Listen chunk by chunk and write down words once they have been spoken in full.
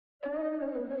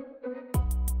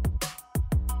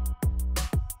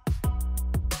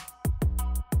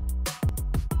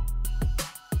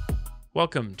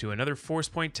Welcome to another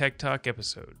Forcepoint Tech Talk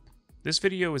episode. This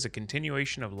video is a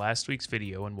continuation of last week's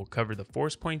video and will cover the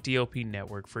Forcepoint DLP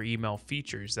network for email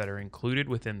features that are included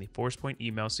within the Forcepoint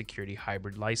Email Security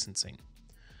Hybrid licensing.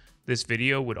 This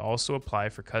video would also apply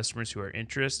for customers who are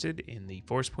interested in the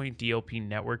Forcepoint DLP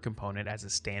network component as a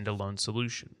standalone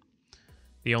solution.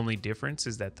 The only difference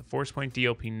is that the Forcepoint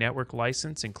DLP network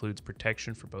license includes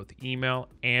protection for both email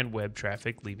and web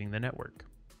traffic leaving the network.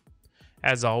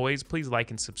 As always, please like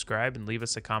and subscribe and leave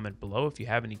us a comment below if you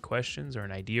have any questions or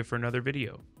an idea for another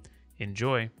video.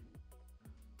 Enjoy!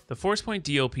 The Forcepoint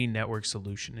DLP network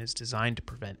solution is designed to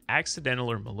prevent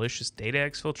accidental or malicious data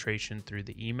exfiltration through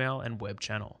the email and web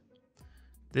channel.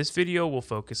 This video will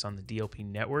focus on the DLP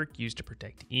network used to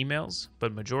protect emails,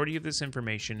 but majority of this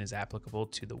information is applicable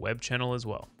to the web channel as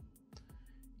well.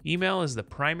 Email is the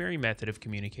primary method of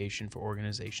communication for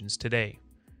organizations today.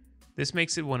 This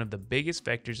makes it one of the biggest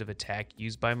vectors of attack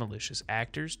used by malicious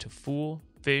actors to fool,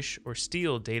 phish, or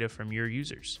steal data from your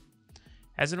users.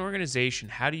 As an organization,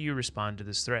 how do you respond to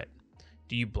this threat?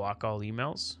 Do you block all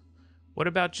emails? What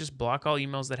about just block all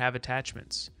emails that have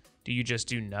attachments? Do you just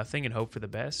do nothing and hope for the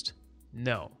best?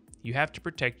 No, you have to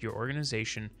protect your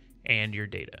organization and your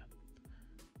data.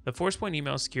 The Forcepoint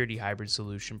Email Security Hybrid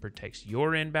solution protects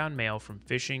your inbound mail from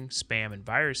phishing, spam, and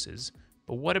viruses,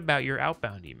 but what about your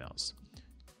outbound emails?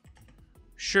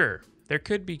 Sure, there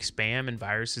could be spam and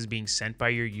viruses being sent by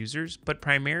your users, but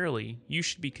primarily, you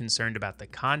should be concerned about the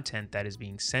content that is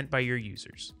being sent by your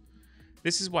users.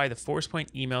 This is why the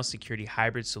Forcepoint Email Security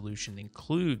Hybrid solution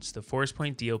includes the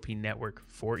Forcepoint DLP network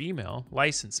for email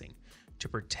licensing to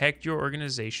protect your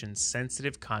organization's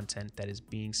sensitive content that is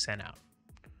being sent out.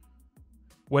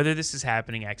 Whether this is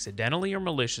happening accidentally or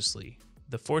maliciously,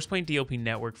 the Forcepoint DLP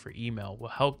network for email will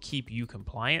help keep you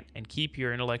compliant and keep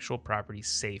your intellectual property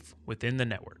safe within the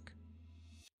network.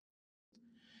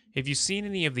 If you've seen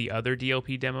any of the other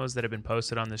DLP demos that have been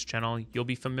posted on this channel, you'll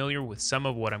be familiar with some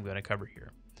of what I'm going to cover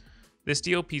here. This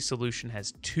DLP solution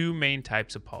has two main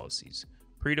types of policies: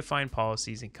 predefined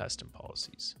policies and custom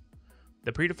policies.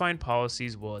 The predefined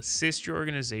policies will assist your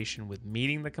organization with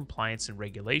meeting the compliance and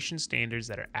regulation standards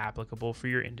that are applicable for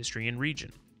your industry and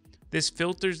region. This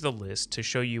filters the list to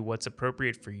show you what's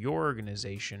appropriate for your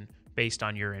organization based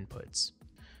on your inputs.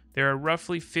 There are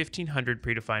roughly 1,500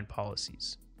 predefined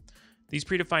policies. These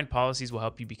predefined policies will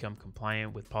help you become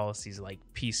compliant with policies like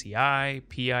PCI,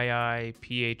 PII,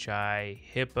 PHI,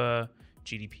 HIPAA,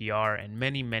 GDPR, and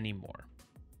many, many more.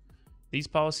 These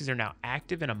policies are now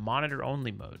active in a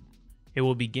monitor-only mode. It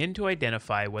will begin to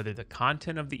identify whether the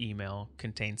content of the email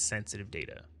contains sensitive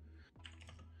data.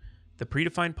 The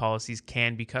predefined policies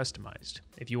can be customized.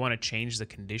 If you want to change the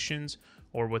conditions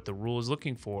or what the rule is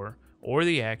looking for, or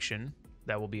the action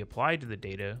that will be applied to the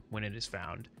data when it is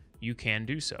found, you can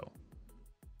do so.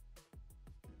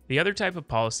 The other type of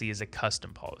policy is a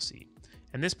custom policy,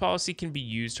 and this policy can be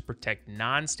used to protect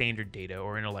non-standard data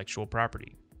or intellectual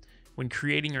property. When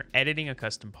creating or editing a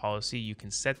custom policy, you can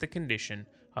set the condition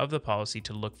of the policy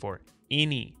to look for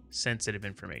any sensitive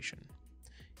information.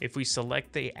 If we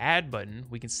select the Add button,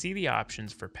 we can see the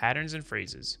options for patterns and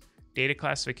phrases, data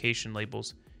classification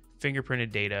labels,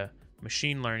 fingerprinted data,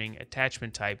 machine learning,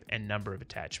 attachment type, and number of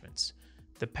attachments.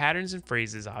 The patterns and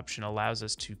phrases option allows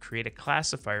us to create a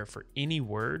classifier for any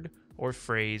word or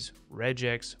phrase,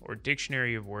 regex, or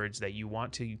dictionary of words that you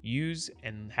want to use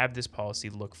and have this policy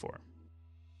look for.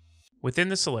 Within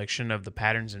the selection of the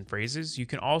patterns and phrases, you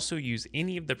can also use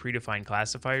any of the predefined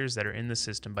classifiers that are in the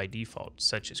system by default,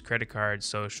 such as credit cards,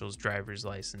 socials, driver's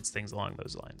license, things along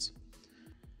those lines.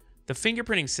 The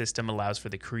fingerprinting system allows for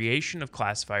the creation of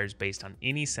classifiers based on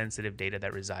any sensitive data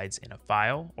that resides in a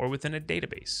file or within a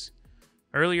database.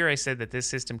 Earlier I said that this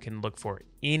system can look for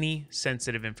any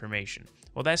sensitive information.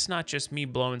 Well, that's not just me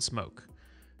blowing smoke.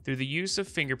 Through the use of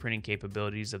fingerprinting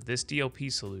capabilities of this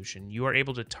DLP solution, you are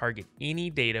able to target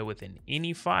any data within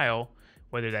any file,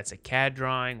 whether that's a CAD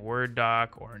drawing, Word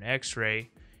doc, or an X-ray,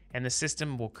 and the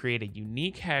system will create a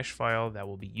unique hash file that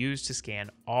will be used to scan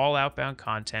all outbound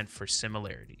content for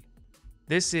similarity.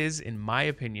 This is, in my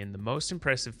opinion, the most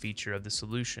impressive feature of the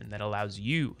solution that allows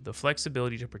you the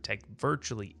flexibility to protect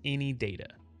virtually any data.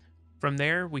 From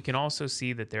there, we can also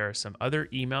see that there are some other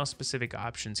email-specific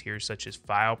options here, such as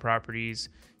file properties,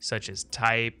 such as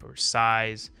type or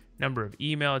size, number of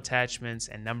email attachments,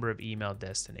 and number of email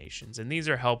destinations. And these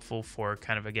are helpful for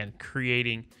kind of, again,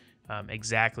 creating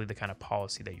exactly the kind of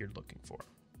policy that you're looking for.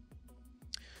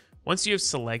 Once you have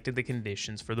selected the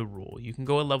conditions for the rule, you can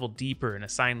go a level deeper and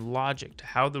assign logic to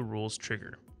how the rules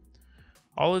trigger.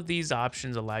 All of these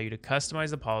options allow you to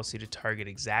customize the policy to target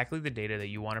exactly the data that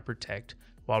you want to protect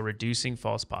while reducing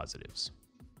false positives.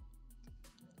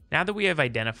 Now that we have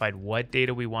identified what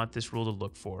data we want this rule to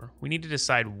look for, we need to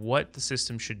decide what the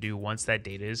system should do once that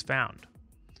data is found.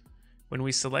 When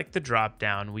we select the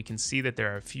drop-down, we can see that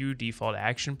there are a few default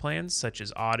action plans such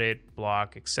as audit,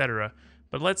 block, etc.,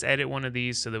 but let's edit one of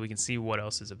these so that we can see what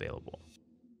else is available.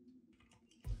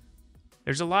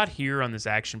 There's a lot here on this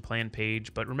action plan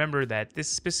page, but remember that this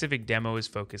specific demo is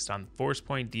focused on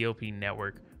Forcepoint DLP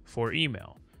network for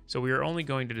email, so we are only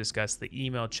going to discuss the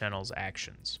email channel's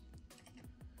actions.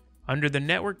 Under the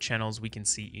network channels, we can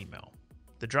see email.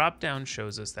 The drop-down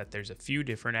shows us that there's a few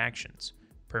different actions: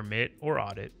 permit or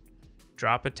audit,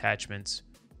 drop attachments,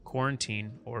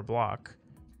 quarantine or block,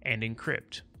 and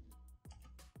encrypt.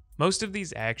 Most of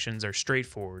these actions are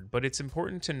straightforward, but it's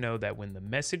important to know that when the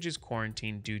message is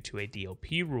quarantined due to a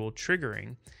DLP rule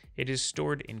triggering, it is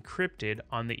stored encrypted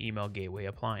on the email gateway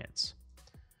appliance.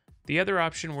 The other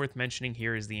option worth mentioning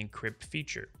here is the encrypt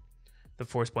feature. The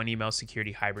Forcepoint email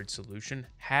security hybrid solution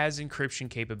has encryption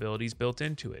capabilities built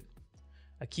into it.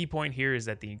 A key point here is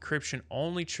that the encryption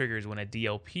only triggers when a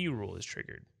DLP rule is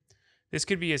triggered. This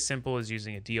could be as simple as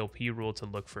using a DLP rule to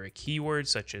look for a keyword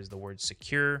such as the word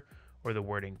secure or the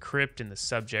word encrypt in the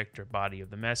subject or body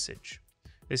of the message.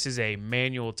 This is a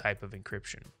manual type of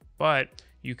encryption, but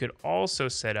you could also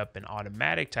set up an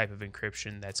automatic type of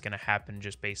encryption that's going to happen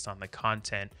just based on the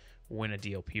content when a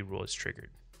DLP rule is triggered.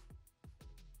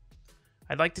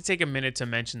 I'd like to take a minute to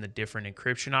mention the different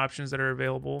encryption options that are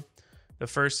available. The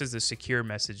first is the secure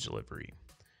message delivery.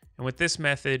 And with this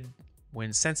method,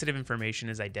 when sensitive information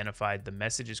is identified, the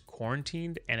message is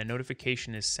quarantined and a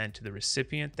notification is sent to the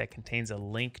recipient that contains a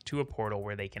link to a portal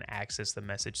where they can access the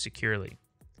message securely.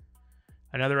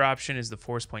 Another option is the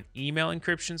Forcepoint email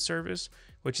encryption service,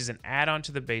 which is an add-on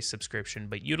to the base subscription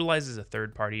but utilizes a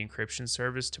third-party encryption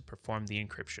service to perform the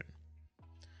encryption.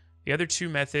 The other two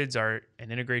methods are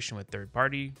an integration with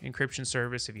third-party encryption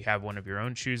service if you have one of your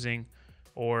own choosing,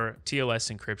 or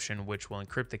TLS encryption, which will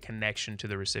encrypt the connection to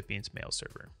the recipient's mail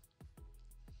server.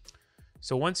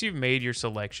 So once you've made your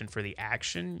selection for the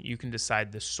action, you can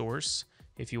decide the source,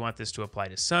 if you want this to apply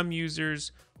to some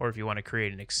users, or if you want to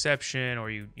create an exception, or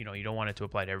you don't want it to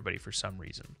apply to everybody for some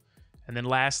reason. And then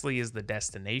lastly is the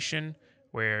destination,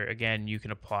 where again you can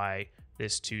apply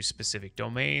this to specific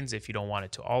domains if you don't want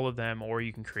it to all of them, or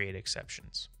you can create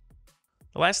exceptions.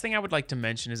 The last thing I would like to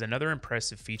mention is another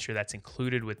impressive feature that's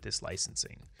included with this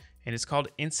licensing, and it's called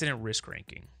incident risk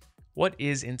ranking. What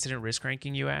is incident risk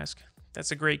ranking, you ask?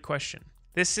 That's a great question.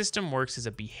 This system works as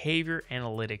a behavior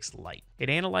analytics light. It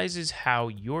analyzes how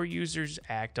your users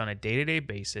act on a day-to-day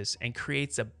basis and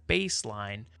creates a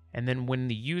baseline, and then when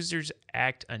the users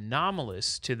act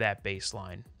anomalous to that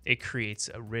baseline, it creates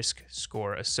a risk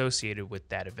score associated with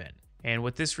that event. And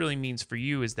what this really means for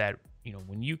you is that,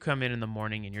 when you come in the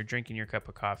morning and you're drinking your cup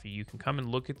of coffee, you can come and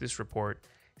look at this report,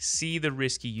 see the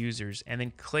risky users, and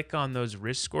then click on those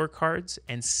risk score cards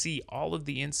and see all of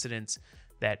the incidents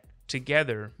that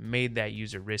together made that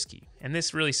user risky. And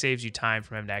this really saves you time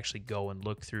from having to actually go and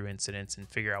look through incidents and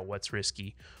figure out what's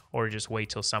risky, or just wait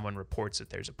till someone reports that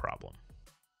there's a problem.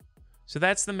 So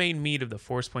that's the main meat of the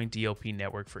Forcepoint DLP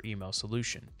network for email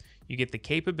solution. You get the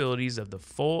capabilities of the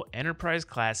full enterprise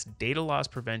class data loss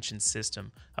prevention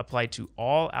system applied to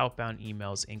all outbound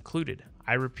emails included.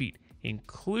 I repeat,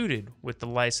 included with the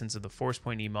license of the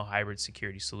Forcepoint email hybrid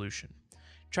security solution.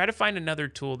 Try to find another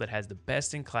tool that has the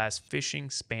best-in-class phishing,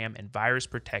 spam, and virus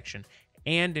protection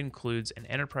and includes an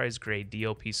enterprise-grade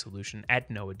DLP solution at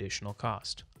no additional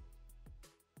cost.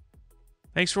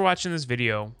 Thanks for watching this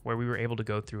video where we were able to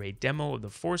go through a demo of the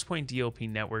Forcepoint DLP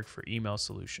network for email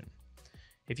solution.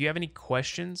 If you have any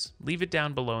questions, leave it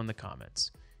down below in the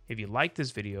comments. If you like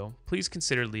this video, please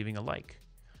consider leaving a like.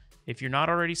 If you're not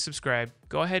already subscribed,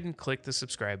 go ahead and click the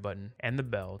subscribe button and the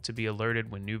bell to be alerted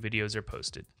when new videos are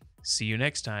posted. See you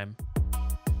next time.